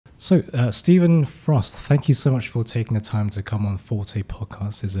So, Stephen Frost, thank you so much for taking the time to come on FORTE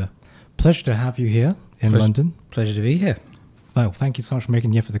podcast. It's a pleasure to have you here in London. Pleasure to be here. Well, thank you so much for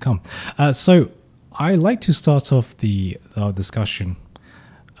making the effort to come. So, I like to start off our discussion.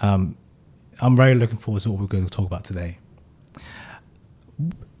 I'm very looking forward to what we're going to talk about today.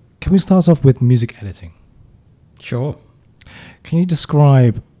 Can we start off with music editing? Sure. Can you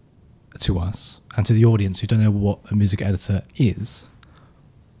describe to us and to the audience who don't know what a music editor is,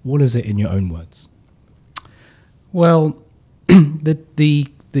 what is it in your own words? Well, the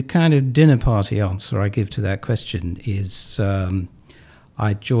kind of dinner party answer I give to that question is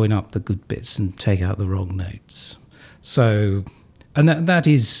I join up the good bits and take out the wrong notes. So, and that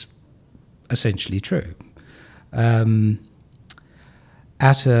is essentially true. At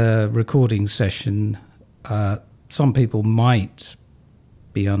a recording session, some people might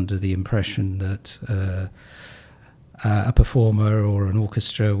be under the impression that a performer or an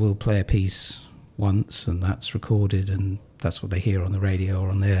orchestra will play a piece once and that's recorded and that's what they hear on the radio or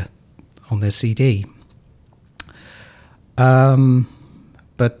on their CD. But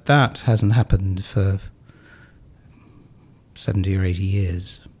that hasn't happened for 70 or 80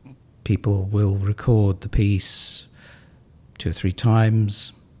 years. People will record the piece 2 or 3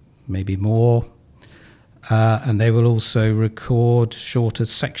 times, maybe more, and they will also record shorter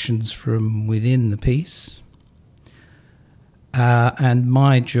sections from within the piece. And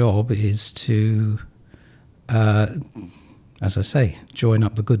my job is to, as I say, join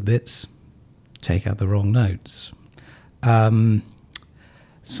up the good bits, take out the wrong notes.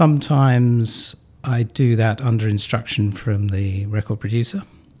 Sometimes I do that under instruction from the record producer.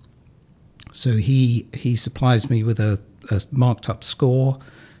 So he supplies me with a marked up score.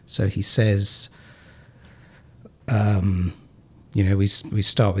 So he says, we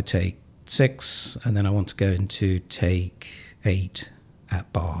start with take 6, and then I want to go into take 8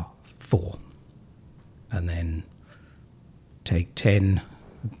 at bar 4, and then take 10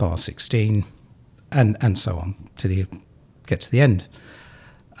 bar 16, and so on to get to the end.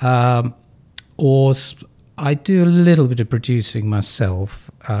 Or I do a little bit of producing myself,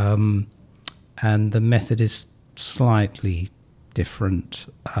 and the method is slightly different.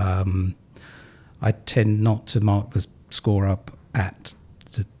 I tend not to mark the score up at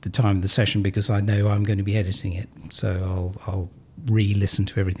the time of the session because I know I'm going to be editing it, so I'll re-listen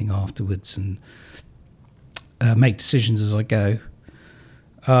to everything afterwards and make decisions as I go.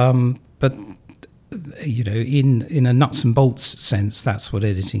 But in a nuts and bolts sense, that's what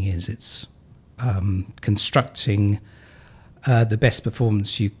editing is. It's constructing the best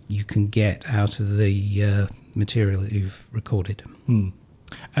performance you can get out of the material that you've recorded.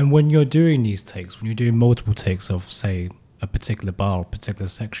 And when you're doing these takes, when you're doing multiple takes of, say, a particular bar or a particular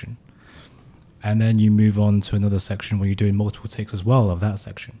section, and then you move on to another section where you're doing multiple takes as well of that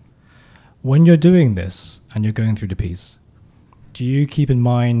section, when you're doing this and you're going through the piece, do you keep in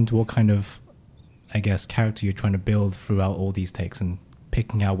mind what kind of, I guess, character you're trying to build throughout all these takes and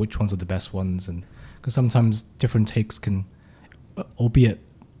picking out which ones are the best ones? And because sometimes different takes can, albeit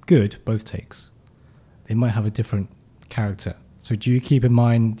good, both takes, they might have a different character. So do you keep in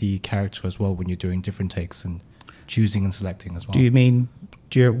mind the character as well when you're doing different takes and choosing and selecting as well? Do you mean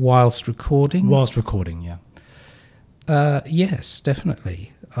whilst recording? Whilst recording, yeah. Yes,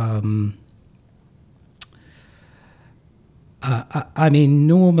 definitely. I mean,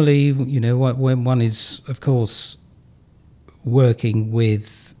 normally, when one is, of course, working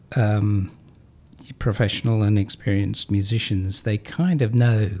with professional and experienced musicians, they kind of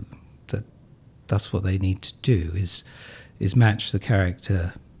know that that's what they need to do, is match the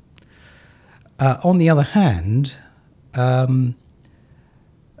character. On the other hand, I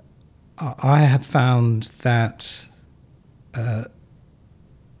have found that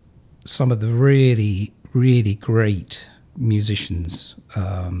some of the really, really great musicians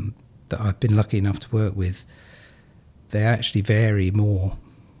that I've been lucky enough to work with, they actually vary more.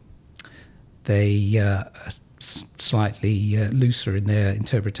 They are slightly looser in their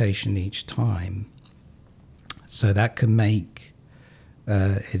interpretation each time. So that can make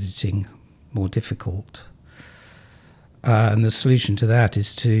editing more difficult. And the solution to that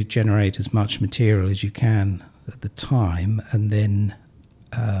is to generate as much material as you can at the time and then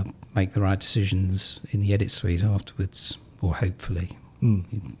make the right decisions in the edit suite afterwards, or hopefully.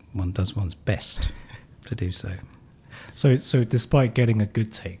 One does one's best to do so. So despite getting a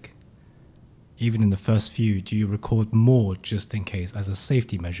good take, even in the first few, do you record more just in case as a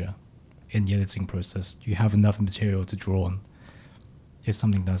safety measure in the editing process? Do you have enough material to draw on if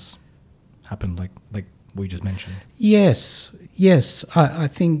something does happen like we just mentioned? Yes. I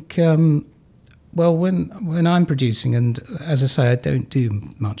think Well, when I'm producing, and as I say, I don't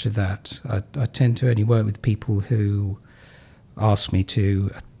do much of that. I tend to only work with people who ask me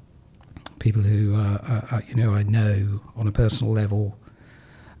to, people who I know on a personal level.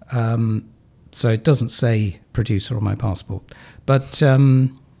 So it doesn't say producer on my passport, but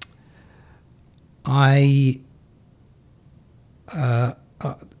I'd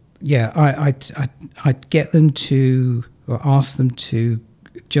get them to, or ask them to,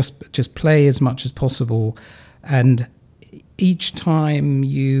 just play as much as possible, and each time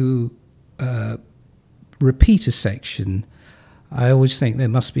you repeat a section, I always think there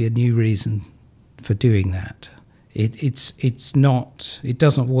must be a new reason for doing that. It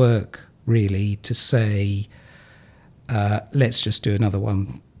doesn't work really to say let's just do another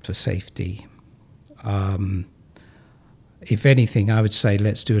one for safety. If anything, I would say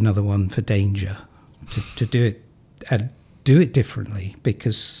let's do another one for danger, to do it and do it differently,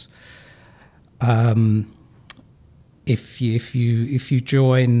 because if you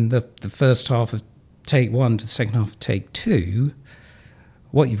join the first half of take one to the second half of take two,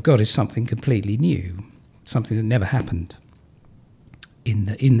 what you've got is something completely new, something that never happened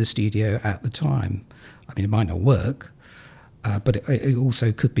in the studio at the time. I mean, it might not work, but it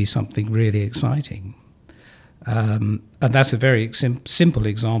also could be something really exciting. And that's a very simple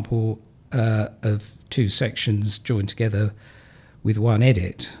example of two sections joined together with one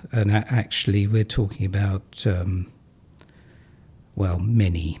edit. And actually, we're talking about,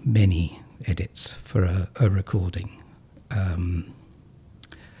 many edits for a recording.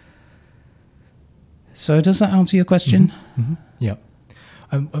 So does that answer your question? Mm-hmm. Mm-hmm. Yeah.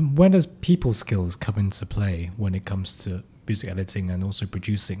 And when does people skills come into play when it comes to music editing and also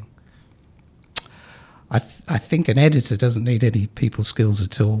producing? I think an editor doesn't need any people skills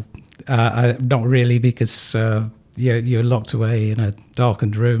at all. Not really, because you're locked away in a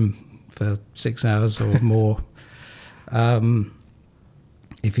darkened room for 6 hours or more.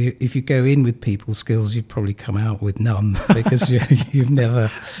 If you go in with people skills, you probably come out with none, because you haven't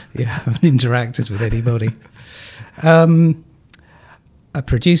interacted with anybody.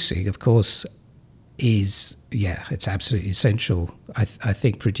 Producing, of course, it's absolutely essential. I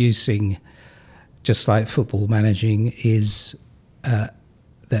think producing, just like football managing, is that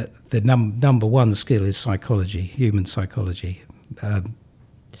the number one skill is psychology, human psychology.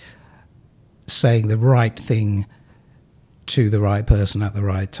 Saying the right thing to the right person at the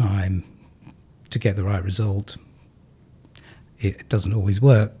right time to get the right result. It doesn't always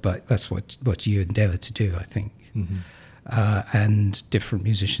work, but that's what you endeavour to do, I think. Mm-hmm. And different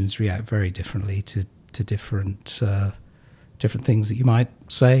musicians react very differently to different things that you might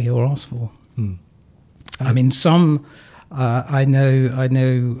say or ask for. Mm. I mean, some I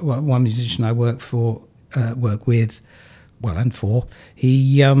know one musician I work with, and for,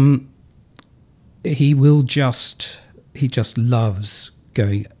 he just loves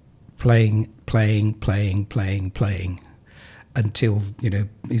playing until,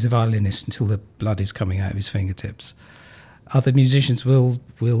 he's a violinist until the blood is coming out of his fingertips. Other musicians will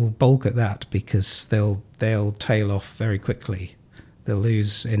balk at that because they'll tail off very quickly. They'll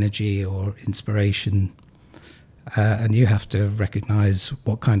lose energy or inspiration, and you have to recognise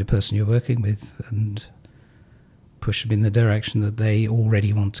what kind of person you're working with and push them in the direction that they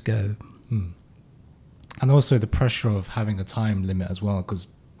already want to go. Hmm. And also the pressure of having a time limit as well, because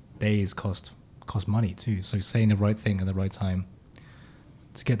days cost money too. So saying the right thing at the right time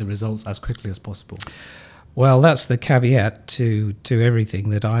to get the results as quickly as possible. Well, that's the caveat to everything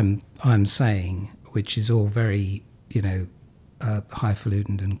that I'm saying, which is all very,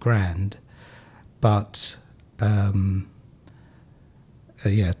 highfalutin and grand, but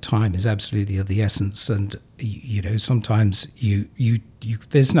time is absolutely of the essence. And sometimes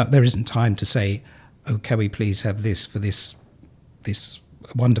there isn't time to say, oh, can we please have this for this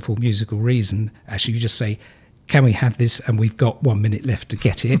wonderful musical reason. Actually, you just say, can we have this? And we've got 1 minute left to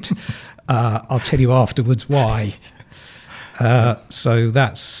get it. I'll tell you afterwards why. So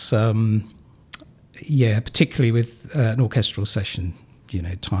that's, particularly with an orchestral session,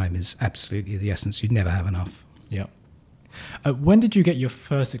 time is absolutely the essence. You never have enough. Yeah. When did you get your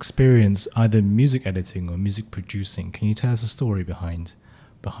first experience either music editing or music producing? Can you tell us a story behind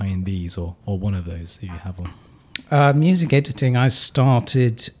these or one of those if you have one? Music editing, I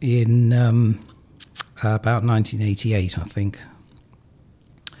started in about 1988, I think.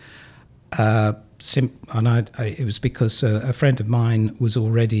 It was because a friend of mine was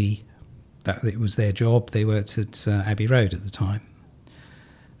already, it was their job. They worked at Abbey Road at the time.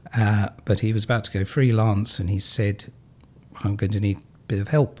 But he was about to go freelance, and he said, I'm going to need a bit of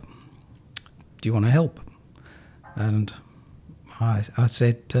help. Do you want to help? And I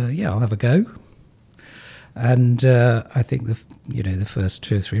said, I'll have a go. And I think the first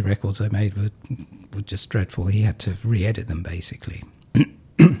 2 or 3 records I made were just dreadful. He had to re-edit them basically.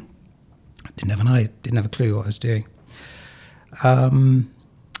 Didn't have a clue what I was doing.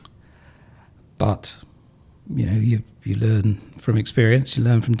 But you learn from experience. You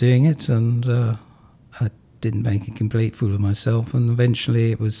learn from doing it, and I didn't make a complete fool of myself. And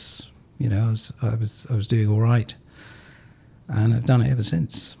eventually, it was I was doing all right, and I've done it ever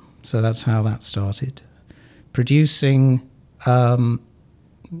since. So that's how that started. Producing, as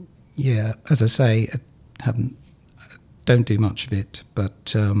I say, I don't do much of it,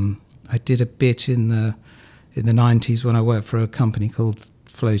 but I did a bit in the 90s when I worked for a company called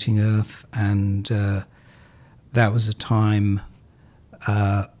Floating Earth, and that was a time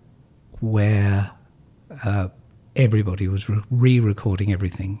where everybody was re-recording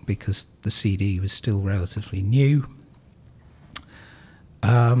everything because the CD was still relatively new.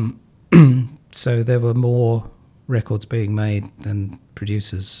 So there were more records being made than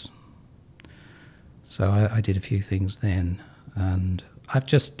producers. So I did a few things then, and I've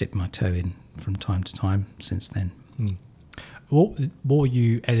just dipped my toe in from time to time since then. What were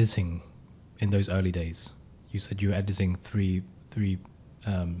you editing in those early days? You said you were editing three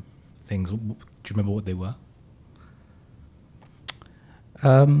things. Do you remember what they were?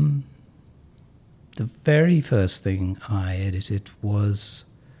 The very first thing I edited was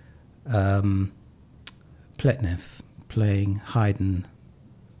Pletnev playing Haydn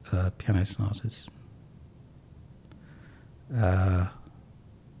piano sonatas.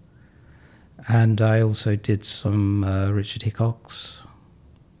 And I also did some Richard Hickok's.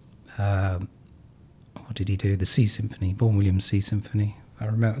 What did he do? The Sea Symphony, Vaughan Williams Sea Symphony.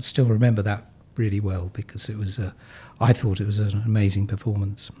 I still remember that really well because it was I thought it was an amazing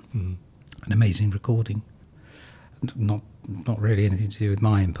performance, an amazing recording. Not really anything to do with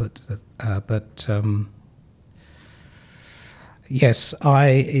my input, but yes,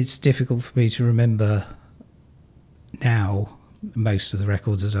 it's difficult for me to remember now most of the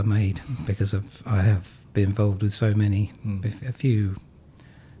records that I made because I have been involved with so many. A few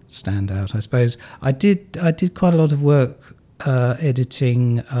stand out, I suppose. I did quite a lot of work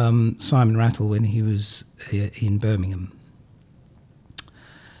editing Simon Rattle when he was in Birmingham.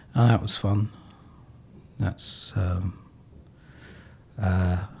 That was fun. That's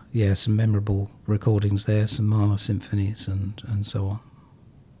some memorable recordings there, some Mahler symphonies and so on.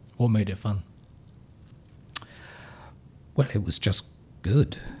 What made it fun? Well, it was just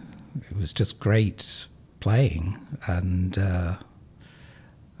good. It was just great playing, and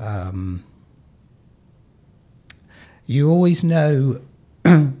you always know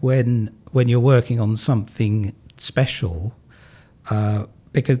when you're working on something special,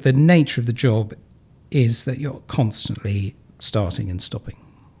 because the nature of the job is that you're constantly starting and stopping.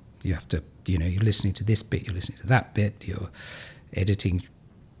 You have to, you're listening to this bit, you're listening to that bit, you're editing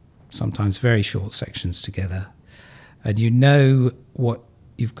sometimes very short sections together, and you know what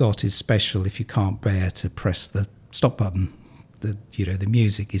you've got is special if you can't bear to press the stop button. The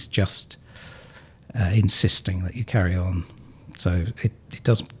music is just insisting that you carry on, so it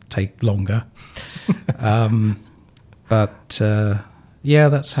does take longer. But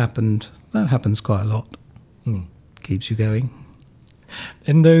that's happened. That happens quite a lot. Keeps you going.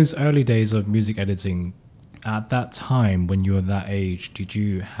 In those early days of music editing, at that time when you were that age, did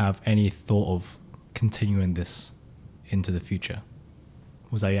you have any thought of continuing this into the future?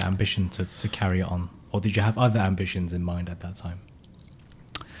 Was that your ambition to carry it on? Or did you have other ambitions in mind at that time?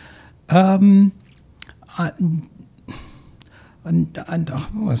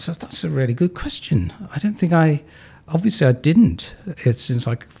 That's a really good question. I don't think obviously I didn't. Since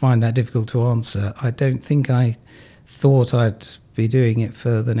I find that difficult to answer, I don't think I thought I'd be doing it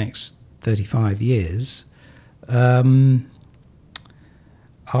for the next 35 years. I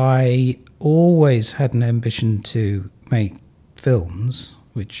always had an ambition to make films,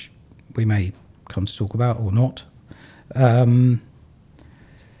 which we may come to talk about or not.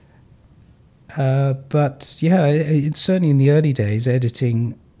 But certainly in the early days,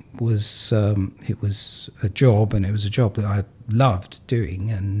 editing was it was a job, and it was a job that I loved doing,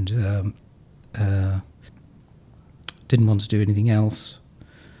 and didn't want to do anything else.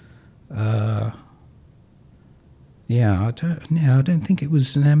 I don't think it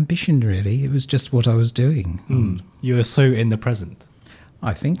was an ambition really. It was just what I was doing. You were so in the present.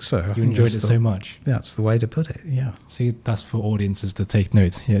 I think so. You enjoyed it so much. That's the way to put it, yeah. See, that's for audiences to take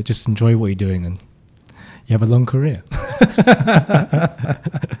note. Yeah, just enjoy what you're doing and you have a long career.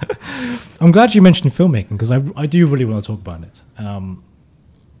 I'm glad you mentioned filmmaking because I do really want to talk about it. I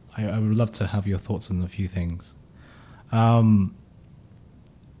would love to have your thoughts on a few things. For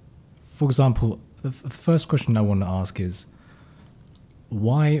example, the first question I want to ask is,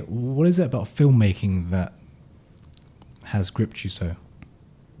 why? What is it about filmmaking that has gripped you so?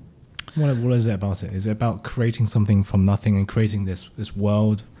 What is it about it? Is it about creating something from nothing and creating this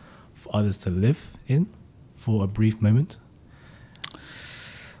world for others to live in for a brief moment?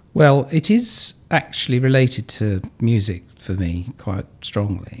 Well, it is actually related to music for me quite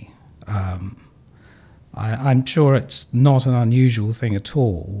strongly. I'm sure it's not an unusual thing at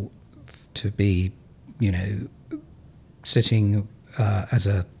all to be, sitting as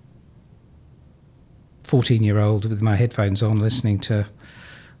a 14-year-old with my headphones on listening to,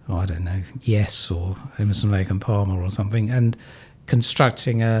 I don't know, Yes or Emerson, Lake and Palmer or something, and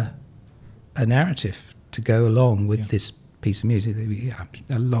constructing a narrative to go along with this piece of music.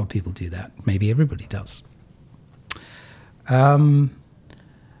 A lot of people do that. Maybe everybody does. And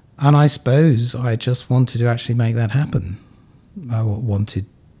I suppose I just wanted to actually make that happen. I wanted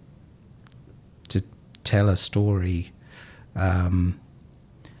to tell a story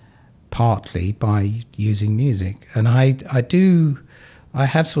partly by using music. And I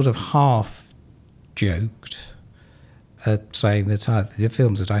have sort of half joked at saying that the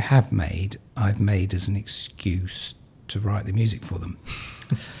films that I have made, I've made as an excuse to write the music for them.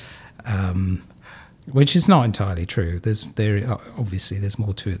 Which is not entirely true. Obviously there's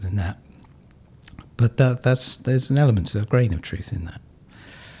more to it than that. But there's an element, a grain of truth in that.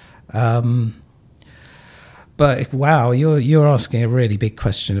 But wow, you're asking a really big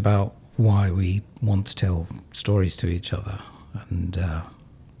question about why we want to tell stories to each other, and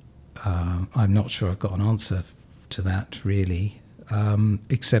I'm not sure I've got an answer to that really,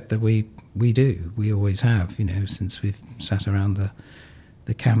 except that we do. We always have, since we've sat around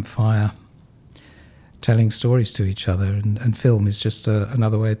the campfire telling stories to each other, and film is just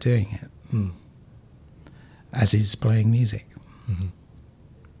another way of doing it, as is playing music. Mm-hmm.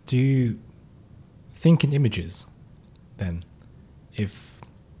 Do you think in images then? If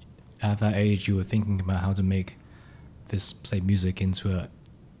at that age you were thinking about how to make this, say, music into a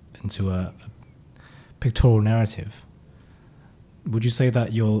pictorial narrative, would you say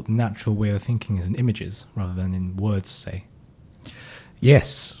that your natural way of thinking is in images rather than in words, say?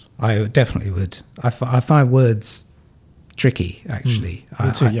 Yes, I definitely would. I find words tricky, actually.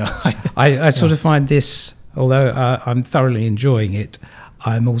 Me too, yeah. I sort of find this, although I'm thoroughly enjoying it,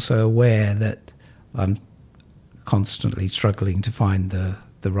 I'm also aware that I'm constantly struggling to find the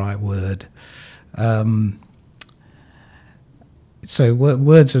right word. So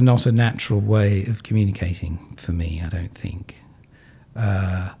words are not a natural way of communicating for me, I don't think.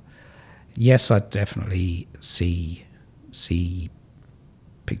 Yes, I definitely see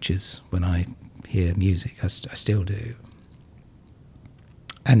pictures when I hear music. I still do.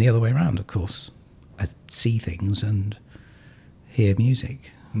 And the other way around, of course. I see things and hear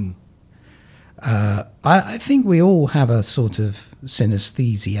music. I think we all have a sort of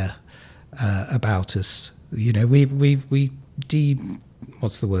synesthesia about us. We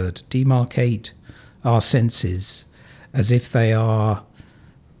demarcate our senses as if they are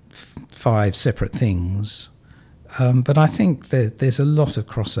five separate things. But I think that there's a lot of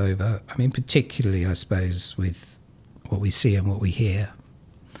crossover. I mean, particularly, I suppose, with what we see and what we hear.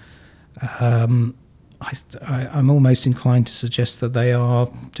 I'm almost inclined to suggest that they are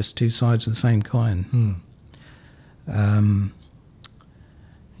just two sides of the same coin.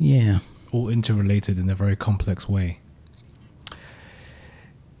 Yeah. All interrelated in a very complex way.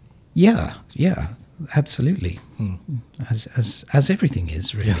 Yeah, absolutely. As everything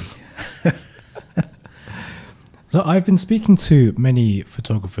is, really. Yes. So I've been speaking to many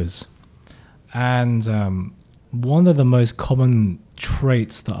photographers, and one of the most common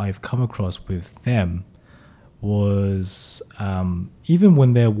traits that I've come across with them was even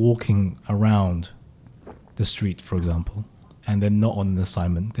when they're walking around the street, for example, and they're not on an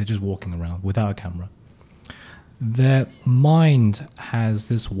assignment, they're just walking around without a camera, their mind has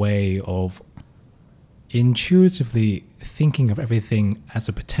this way of intuitively thinking of everything as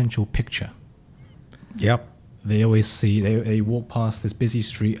a potential picture. Yep. They always see, they walk past this busy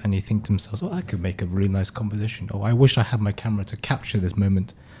street and they think to themselves, oh, I could make a really nice composition. Oh, I wish I had my camera to capture this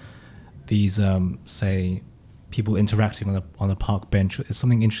moment. These, say, people interacting on a park bench, there's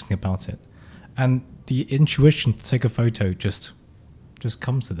something interesting about it. And the intuition to take a photo just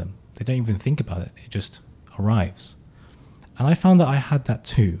comes to them. They don't even think about it. It just arrives. And I found that I had that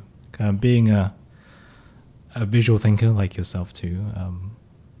too, being a visual thinker like yourself too,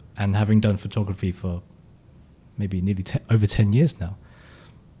 and having done photography for maybe nearly over 10 years now.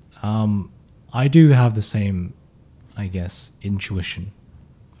 I do have the same, I guess, intuition.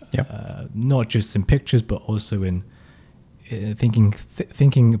 Yep. Not just in pictures, but also in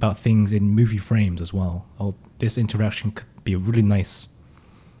thinking about things in movie frames as well. Oh, this interaction could be a really nice,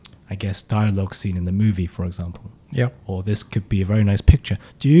 I guess, dialogue scene in the movie, for example. Yeah. Or this could be a very nice picture.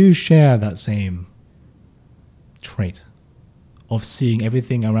 Do you share that same trait of seeing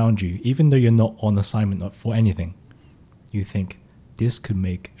everything around you, even though you're not on assignment for anything? You think this could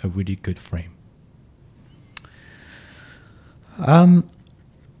make a really good frame.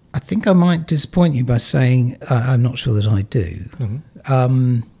 I think I might disappoint you by saying I'm not sure that I do.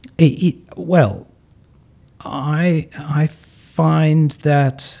 Well, I find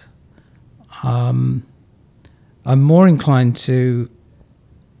that I'm more inclined to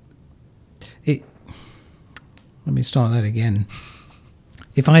it. Let me start that again.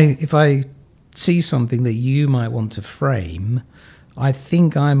 If I see something that you might want to frame, I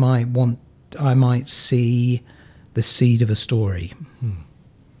think I might see the seed of a story.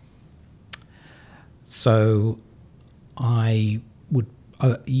 So I would,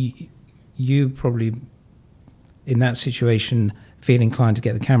 you probably in that situation feel inclined to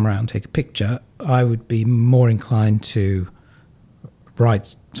get the camera out and take a picture. I would be more inclined to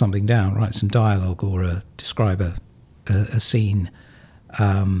write something down, write some dialogue, or describe a scene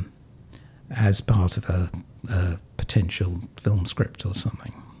as part of a potential film script or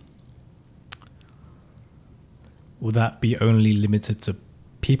something. Would that be only limited to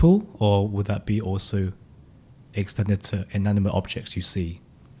people, or would that be also extended to inanimate objects you see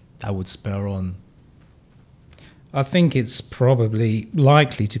that would spur on? I think it's probably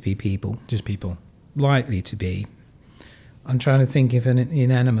likely to be people. Just people. Likely to be. I'm trying to think if an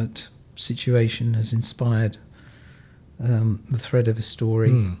inanimate situation has inspired the thread of a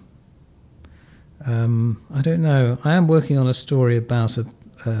story. I don't know. I am working on a story about a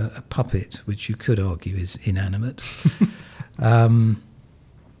puppet, which you could argue is inanimate.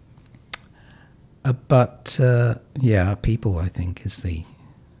 But yeah, people, I think, is the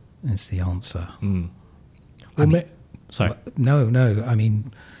answer. Well, sorry. No. I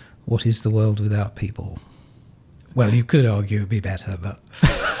mean, what is the world without people? Well, you could argue it'd be better, but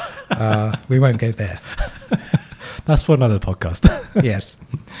we won't go there. That's for another podcast. Yes.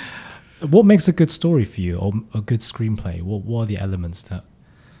 What makes a good story for you, or a good screenplay? What are the elements that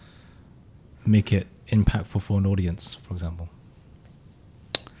make it impactful for an audience, for example?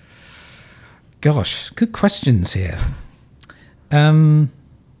 Gosh, good questions here.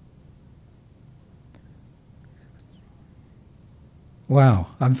 Wow,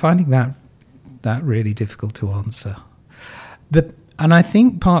 I'm finding that really difficult to answer. And I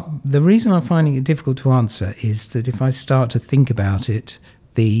think the reason I'm finding it difficult to answer is that if I start to think about it,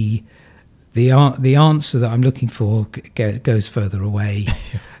 the answer that I'm looking for goes further away.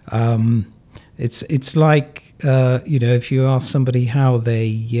 It's like if you ask somebody how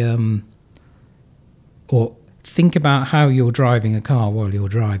they or think about how you're driving a car while you're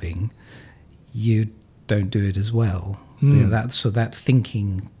driving, you don't do it as well. That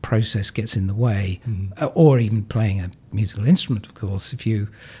thinking process gets in the way, or even playing a musical instrument, of course. Of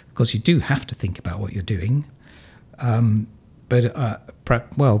course, you do have to think about what you're doing.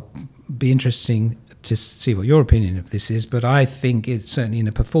 Be interesting to see what your opinion of this is. But I think it's certainly in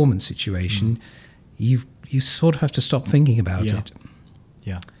a performance situation, you sort of have to stop thinking about it.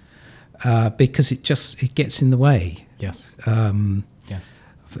 Yeah. Because it gets in the way. Yes. Yes.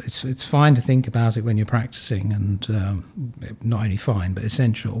 It's fine to think about it when you're practicing, and not only fine but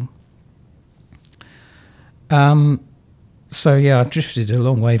essential. So yeah, I've drifted a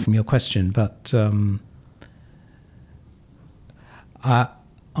long way from your question, but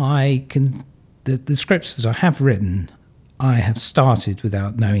the scripts that I have written, I have started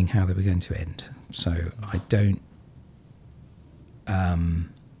without knowing how they were going to end. So I don't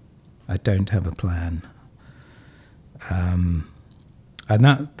have a plan.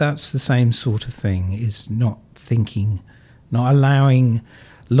 And that's the same sort of thing, is not allowing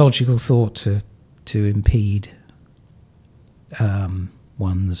logical thought to impede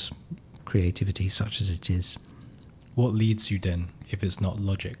one's creativity, such as it is. What leads you then, if it's not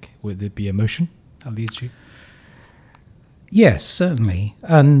logic? Would it be emotion that leads you? Yes, certainly.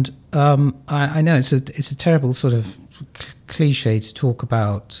 And I know it's a terrible sort of cliche to talk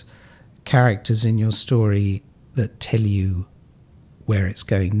about characters in your story that tell you where it's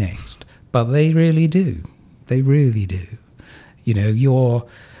going next, but they really do. They really do.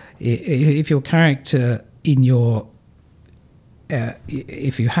 If your character in your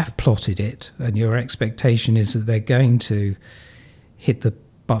if you have plotted it and your expectation is that they're going to hit the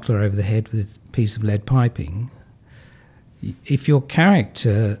butler over the head with a piece of lead piping, if your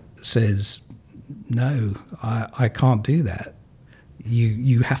character says, no, I can't do that,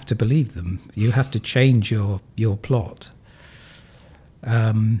 you have to believe them. You have to change your plot.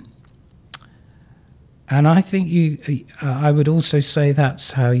 And I think I would also say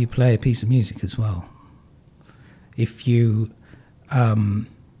that's how you play a piece of music as well. If you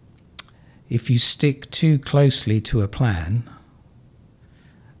stick too closely to a plan,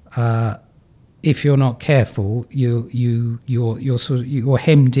 if you're not careful, you're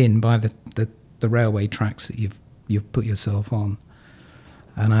hemmed in by the railway tracks that you've put yourself on.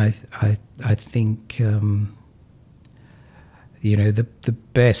 And I think the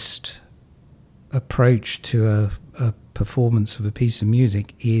best approach to a performance of a piece of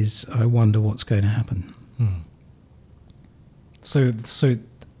music is, I wonder what's going to happen. So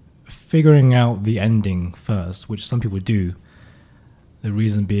figuring out the ending first, which some people do, the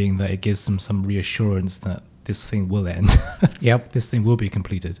reason being that it gives them some reassurance that this thing will end. Yep. This thing will be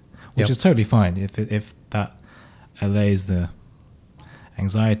completed, which is totally fine if that allays the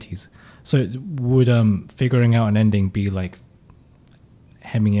anxieties. So would figuring out an ending be like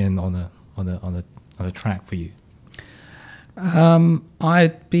hemming in on a track for you?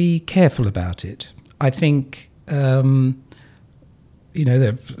 I'd be careful about it. I think there are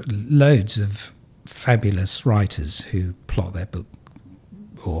loads of fabulous writers who plot their book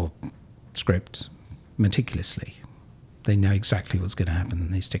or script meticulously. They know exactly what's going to happen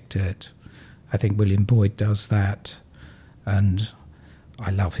and they stick to it. I think William Boyd does that, and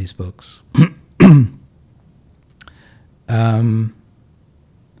I love his books.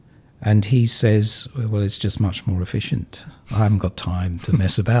 And he says, well, it's just much more efficient. I haven't got time to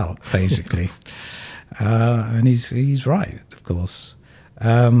mess about, basically. And he's right, of course.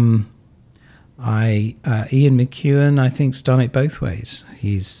 Ian McEwan, I think, has done it both ways.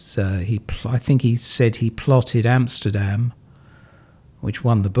 I think he said he plotted Amsterdam, which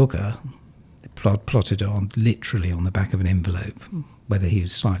won the Booker. Plotted it literally on the back of an envelope. Whether he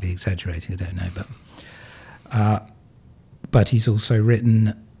was slightly exaggerating, I don't know. But he's also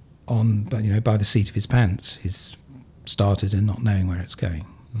written on, by the seat of his pants. He's started and not knowing where it's going.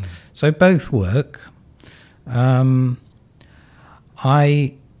 So both work. I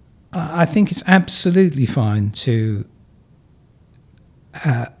think it's absolutely fine to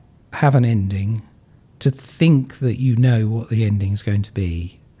have an ending, to think that you know what the ending is going to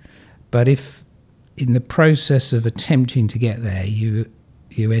be. But if in the process of attempting to get there you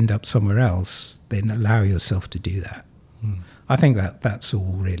end up somewhere else, then allow yourself to do that. I think that's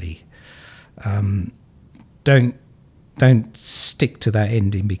all really. Don't stick to that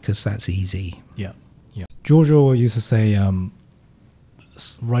ending because that's easy. Yeah. George Orwell used to say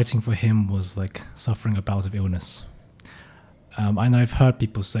writing for him was like suffering a bout of illness. And I've heard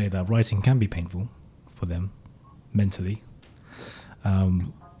people say that writing can be painful for them mentally,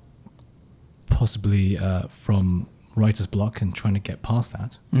 possibly from writer's block and trying to get past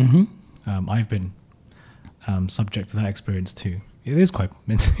that. I've been subject to that experience too. It is quite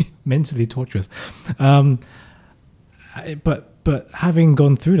mentally torturous. But having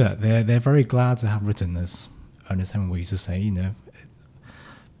gone through that, they're very glad to have written this. Ernest Hemingway used to say,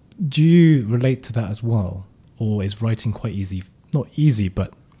 do you relate to that as well? Or is writing quite easy? Not easy,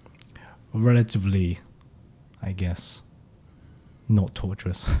 but relatively, I guess, not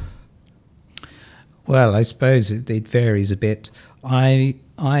torturous. Well, I suppose it varies a bit. I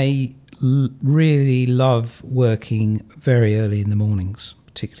really love working very early in the mornings,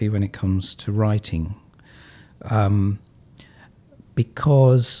 particularly when it comes to writing,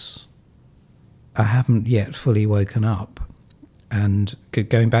 because I haven't yet fully woken up. And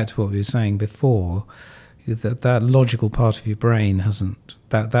going back to what we were saying before, that logical part of your brain hasn't,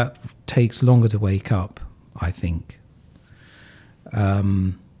 that takes longer to wake up, I think.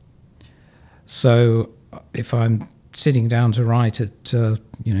 So if I'm sitting down to write at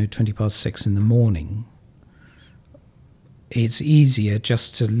 6:20 in the morning, it's easier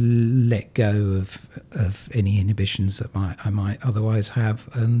just to let go of any inhibitions that I might otherwise have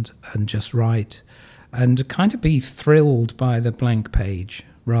and just write, and kind of be thrilled by the blank page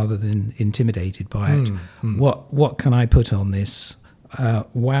rather than intimidated by it. What can I put on this?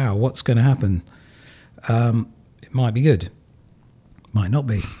 Wow, what's going to happen? It might be good, might not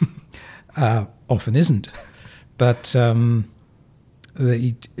be. Often isn't. But you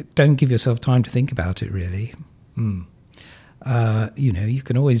don't give yourself time to think about it, really. You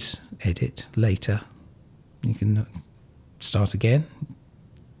can always edit later. You can start again,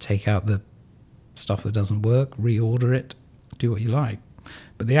 take out the stuff that doesn't work, reorder it, do what you like.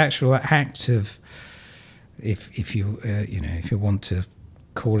 But the actual act of, if you want to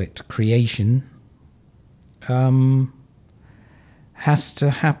call it creation, has to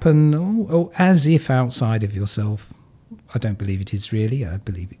happen as if outside of yourself. I don't believe it is really. I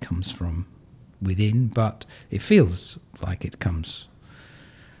believe it comes from within, but it feels like it comes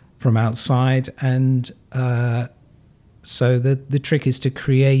from outside, and so the trick is to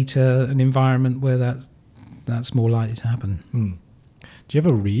create an environment where that's more likely to happen. Do you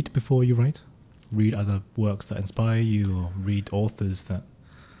ever read before you write? Read other works that inspire you, or read authors that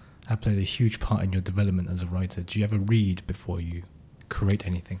have played a huge part in your development as a writer? Do you ever read before you create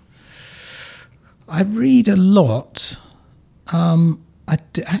anything? I read a lot. I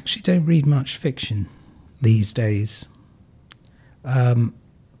actually don't read much fiction these days,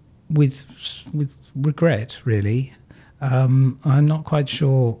 with regret, really. I'm not quite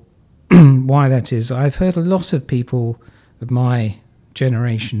sure why that is. I've heard a lot of people of my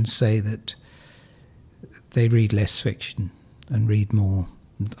generation say that they read less fiction and read more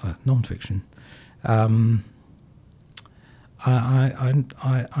non-fiction. I'm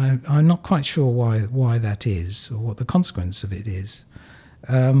not quite sure why that is, or what the consequence of it is.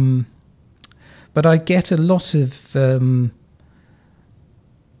 But I get a lot of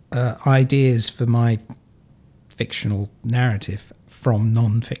ideas for my fictional narrative from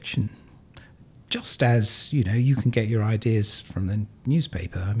non-fiction. Just as, you can get your ideas from the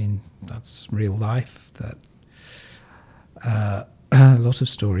newspaper. I mean, that's real life. That a lot of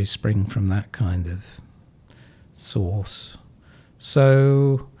stories spring from that kind of source.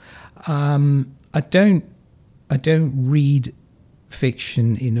 So I don't read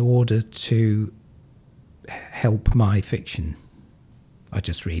fiction in order to help my fiction. I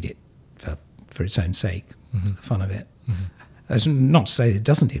just read it for its own sake, for the fun of it. That's not to say it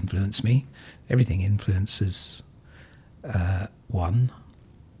doesn't influence me. Everything influences one,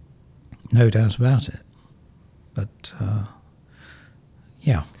 no doubt about it. But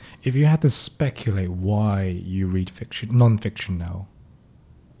yeah. If you had to speculate why you read fiction, non-fiction now,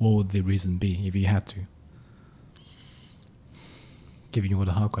 what would the reason be if you had to? Giving you all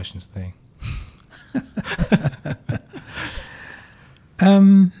the hard questions today.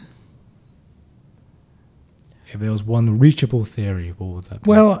 If there was one reachable theory, what would that be?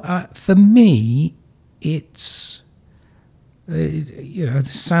 Well, for me, it's,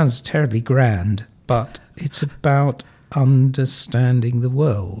 this sounds terribly grand, but it's about understanding the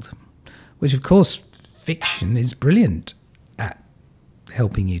world, which of course fiction is brilliant at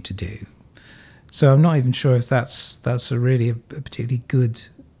helping you to do. So I'm not even sure if that's a particularly good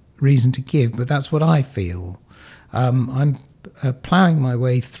reason to give, but that's what I feel. I'm ploughing my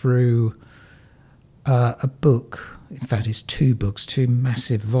way through a book. In fact, it's two books, two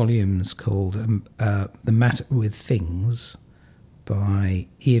massive volumes called The Matter with Things by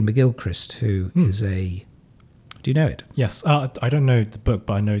Ian McGilchrist, who is a... Do you know it? Yes. I don't know the book,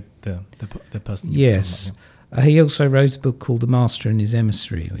 but I know the person. Yes. He also wrote a book called The Master and His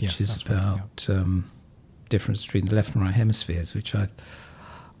Emissary, which is about difference between the left and right hemispheres, which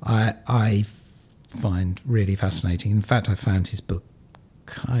I find really fascinating. In fact, I found his book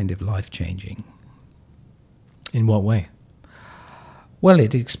kind of life-changing. In what way? Well,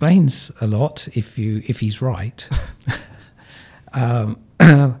 it explains a lot if he's right.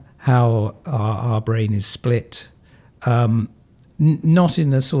 How our brain is split, not in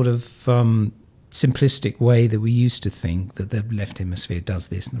the sort of simplistic way that we used to think, that the left hemisphere does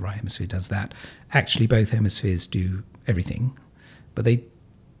this and the right hemisphere does that. Actually, both hemispheres do everything, but they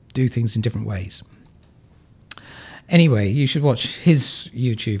do things in different ways. Anyway, you should watch his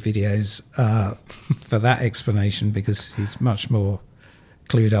YouTube videos for that explanation, because he's much more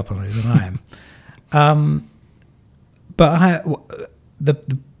clued up on it than I am. But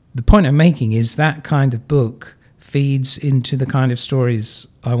the point I'm making is that kind of book feeds into the kind of stories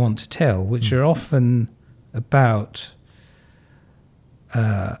I want to tell, which are often about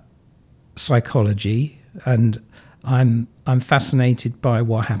psychology, and I'm fascinated by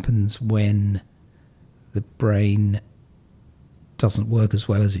what happens when the brain doesn't work as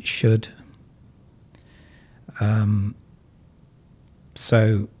well as it should.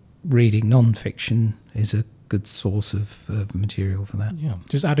 So reading non-fiction is a good source of material for that. Yeah,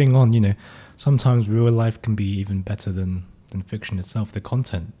 just adding on, sometimes real life can be even better than fiction itself. The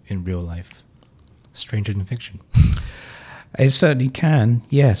content in real life, stranger than fiction. It certainly can,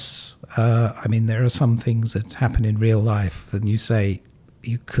 yes. I mean, there are some things that happen in real life and you say,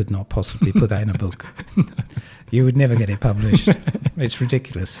 you could not possibly put that in a book. You would never get it published. It's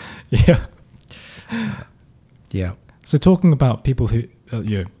ridiculous. Yeah. Yeah. So talking about people who,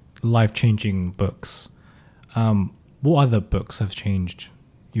 life-changing books, what other books have changed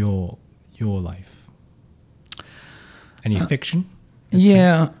your life? Any fiction?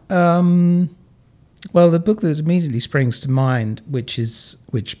 Yeah. Well, the book that immediately springs to mind, which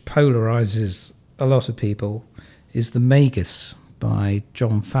polarizes a lot of people, is The Magus by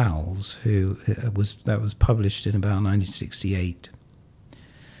John Fowles, that was published in about 1968.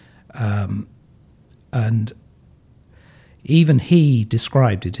 And even he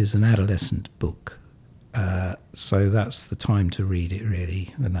described it as an adolescent book. So that's the time to read it,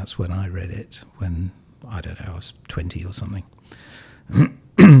 really. And that's when I read it, when, I don't know, I was 20 or something.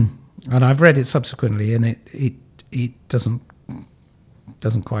 And I've read it subsequently, and it doesn't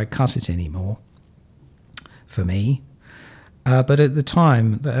quite cut it anymore for me. But at the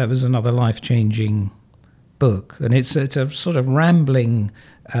time, that was another life-changing book. And it's a sort of rambling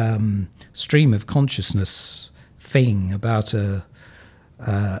stream of consciousness thing about a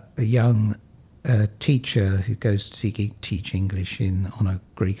young teacher who goes to teach English on a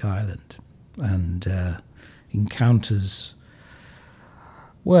Greek island and encounters,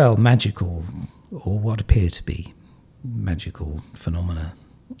 well, magical, or what appear to be magical phenomena.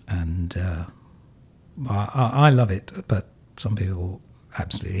 And I love it, but some people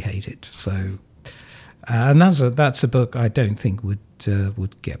absolutely hate it. So, and that's a book I don't think would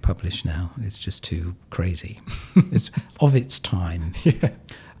get published now. It's just too crazy. It's of its time. Yeah.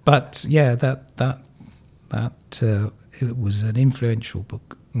 But yeah, that it was an influential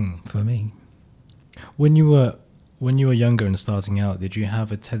book for me. When you were younger and starting out, did you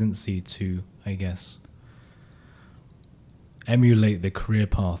have a tendency to, I guess, emulate the career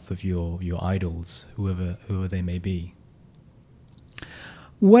path of your idols, whoever they may be?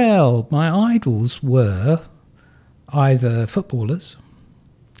 Well, my idols were either footballers,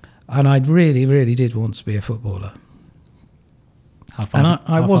 and I really, really did want to be a footballer. How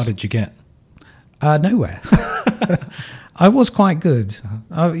far did you get? Nowhere. I was quite good.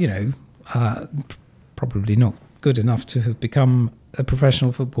 Probably not good enough to have become a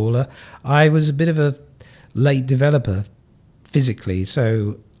professional footballer. I was a bit of a late developer physically,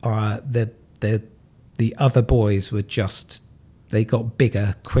 so the other boys were just, they got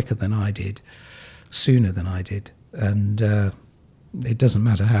bigger quicker than I did, sooner than I did, and it doesn't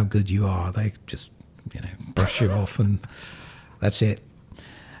matter how good you are, they just brush you off, and that's it.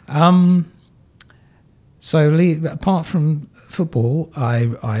 So apart from football,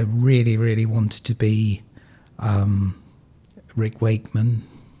 I really, really wanted to be Rick Wakeman,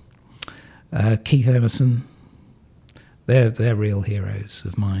 Keith Emerson. They're real heroes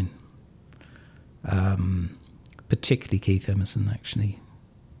of mine. Particularly Keith Emerson, actually.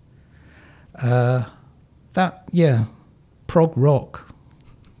 Prog rock.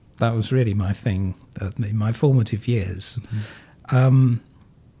 That was really my thing in my formative years. Mm-hmm.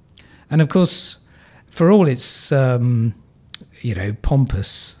 And of course, for all its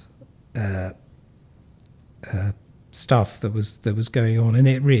pompous stuff that was going on, and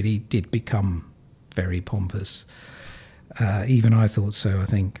it really did become very pompous. Even I thought so. I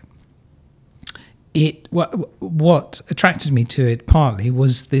think what attracted me to it partly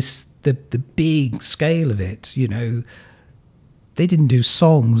was the big scale of it. They didn't do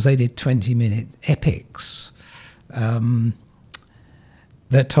songs; they did 20-minute epics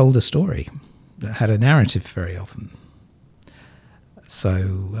that told a story, that had a narrative very often.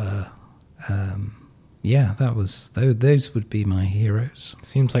 So those would be my heroes.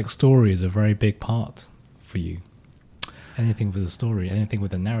 Seems like story is a very big part for you. Anything with a story, anything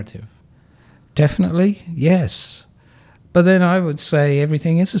with a narrative. Definitely, yes. But then I would say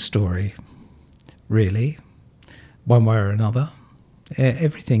everything is a story, really, one way or another.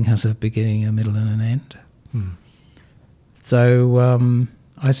 Everything has a beginning, a middle, and an end. So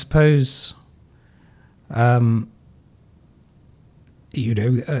I suppose, I'm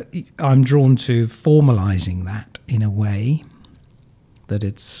drawn to formalizing that in a way that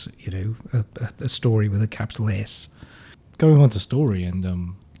it's, a story with a capital S. Going on to story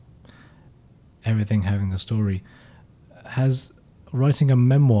and everything having a story, has writing a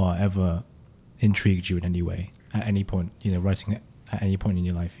memoir ever intrigued you in any way? At any point, writing it at any point in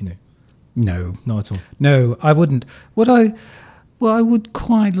your life, No. Not at all. No, I wouldn't. I would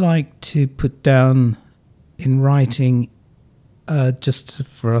quite like to put down in writing, just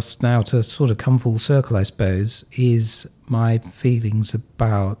for us now to sort of come full circle, I suppose, is my feelings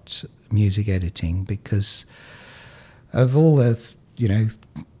about music editing, because of all the,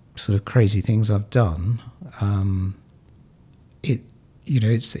 sort of crazy things I've done,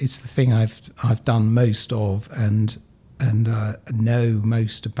 it's the thing I've done most of, and know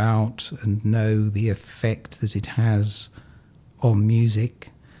most about, and know the effect that it has on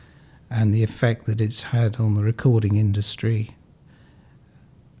music, and the effect that it's had on the recording industry,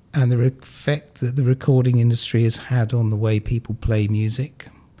 and the effect that the recording industry has had on the way people play music.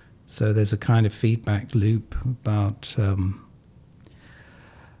 So there's a kind of feedback loop about,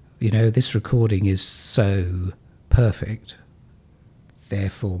 this recording is so perfect,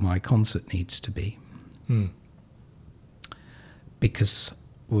 therefore my concert needs to be. Because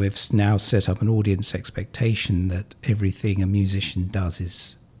we've now set up an audience expectation that everything a musician does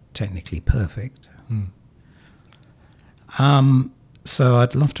is technically perfect. So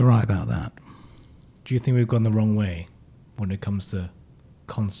I'd love to write about that. Do you think we've gone the wrong way when it comes to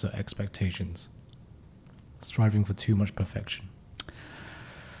concert expectations? Striving for too much perfection.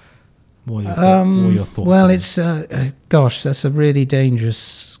 What are your thoughts? Well, it's gosh, that's a really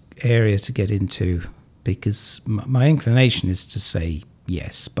dangerous area to get into, because my inclination is to say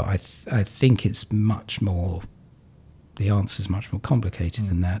yes, but I think it's much more. The answer is much more complicated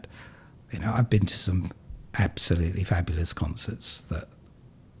than that. You know, I've been to some absolutely fabulous concerts that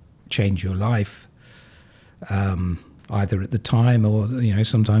change your life, either at the time or, you know,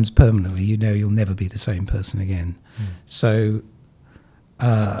 sometimes permanently. You know, you'll never be the same person again. So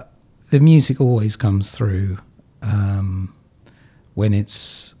the music always comes through when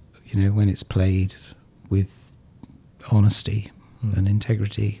it's, you know, when it's played with honesty and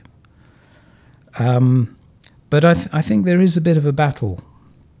integrity. But I think there is a bit of a battle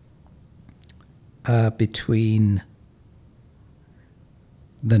between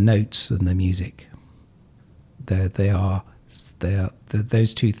the notes and the music. Those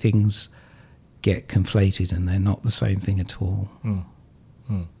two things get conflated, and they're not the same thing at all.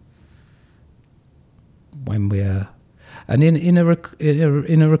 When we're in a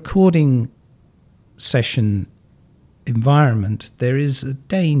recording session environment, there is a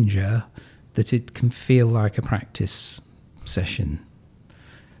danger that it can feel like a practice session,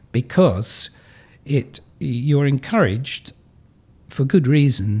 because you're encouraged, for good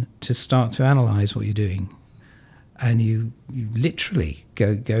reason, to start to analyze what you're doing, and you literally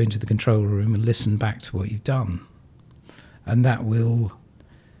go into the control room and listen back to what you've done, and that will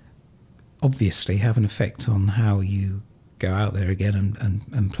obviously have an effect on how you go out there again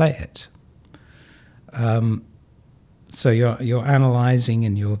and play it. So you're analysing,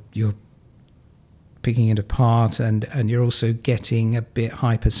 and you're picking it apart, and you're also getting a bit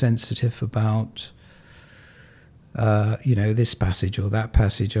hypersensitive about you know, this passage or that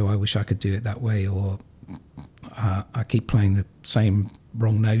passage. Oh, I wish I could do it that way, or I keep playing the same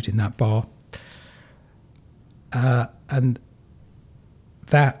wrong note in that bar, and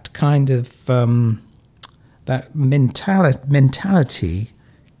that kind of that mentality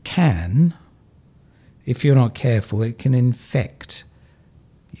can, if you're not careful, it can infect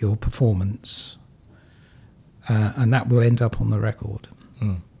your performance, and that will end up on the record.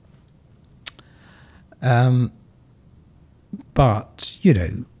 But, you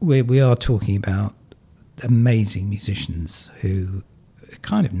know, we are talking about amazing musicians who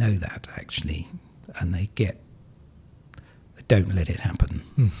kind of know that, actually, and they don't let it happen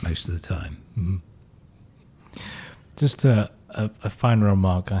most of the time. Just a final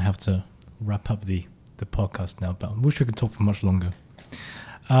remark. I have to wrap up the podcast now, but I wish we could talk for much longer.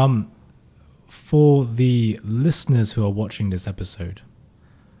 For the listeners who are watching this episode,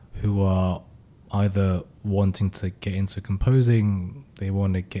 who are either wanting to get into composing, they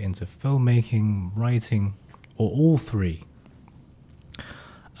want to get into filmmaking, writing, or all three,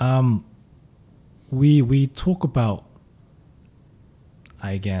 we talk about,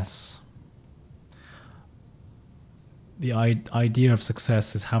 I guess, the idea of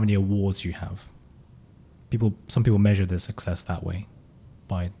success is how many awards you have. Some people measure their success that way,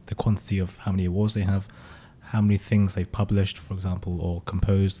 by the quantity of how many awards they have, how many things they've published, for example, or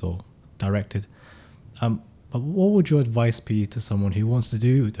composed or directed. But what would your advice be to someone who wants to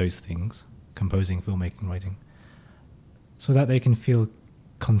do those things, composing, filmmaking, writing, so that they can feel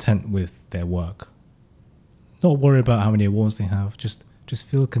content with their work? Not worry about how many awards they have, just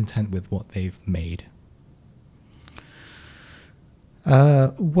feel content with what they've made.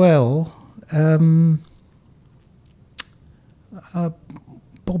 Bob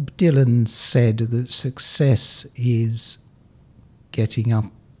Dylan said that success is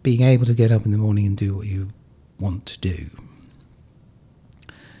being able to get up in the morning and do what you want to do.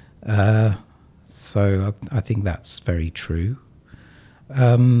 So I think that's very true.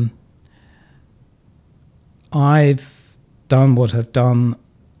 I've done what I've done.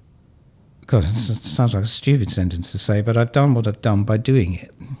 God, it sounds like a stupid sentence to say, but I've done what I've done by doing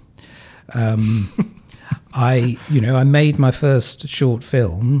it. I made my first short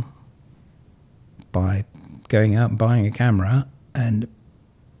film by going out and buying a camera and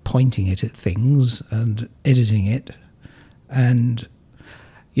pointing it at things and editing it. And,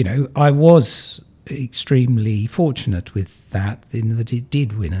 you know, I was extremely fortunate with that, in that it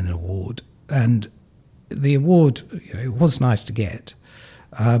did win an award. And the award, you know, it was nice to get.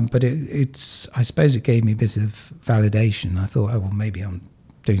 But I suppose it gave me a bit of validation. I thought, oh, well, maybe I'm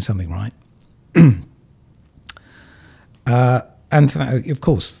doing something right. And of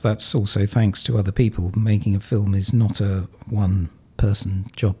course, that's also thanks to other people. Making a film is not a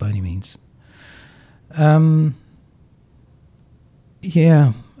one-person job by any means.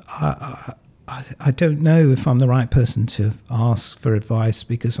 Yeah, I don't know if I'm the right person to ask for advice,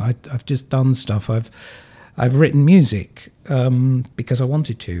 because I've just done stuff. I've written music because I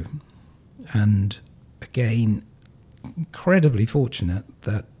wanted to, and again, incredibly fortunate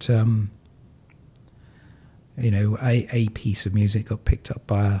that a piece of music got picked up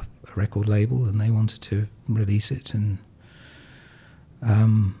by a record label and they wanted to release it, and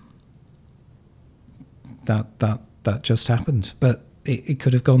that just happened. But it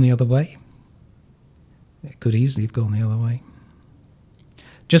could have gone the other way. It could easily have gone the other way.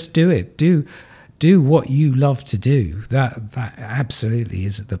 Just do it. Do what you love to do. That absolutely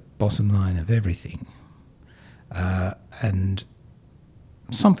is at the bottom line of everything. And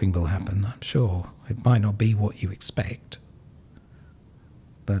something will happen, I'm sure. It might not be what you expect,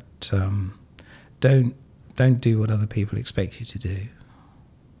 but don't do what other people expect you to do.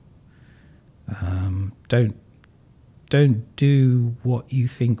 Don't do what you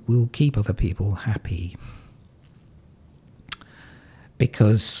think will keep other people happy,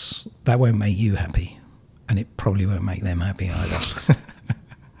 because that won't make you happy, and it probably won't make them happy either.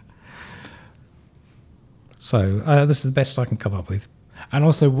 So this is the best I can come up with. And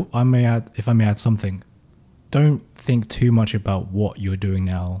also, if I may add something, don't think too much about what you're doing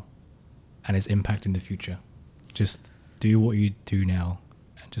now and its impact in the future. Just do what you do now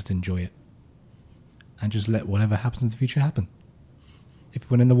and just enjoy it. And just let whatever happens in the future happen. If it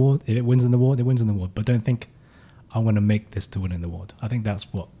wins in the award, it wins in the award. But don't think, I'm going to make this to win in the award. I think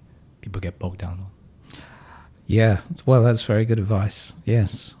that's what people get bogged down on. Yeah, well, that's very good advice.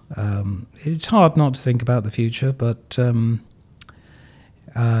 Yes, it's hard not to think about the future, but you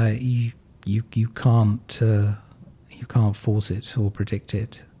can't force it or predict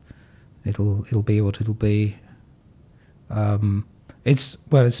it. It'll be what it'll be. It's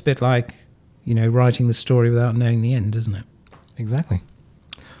a bit like, writing the story without knowing the end, isn't it? Exactly.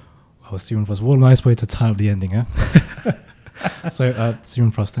 Well, Stephen Frost, what a nice way to tie up the ending, huh? So,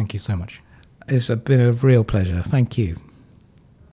 Stephen Frost, thank you so much. It's been a real pleasure. Thank you.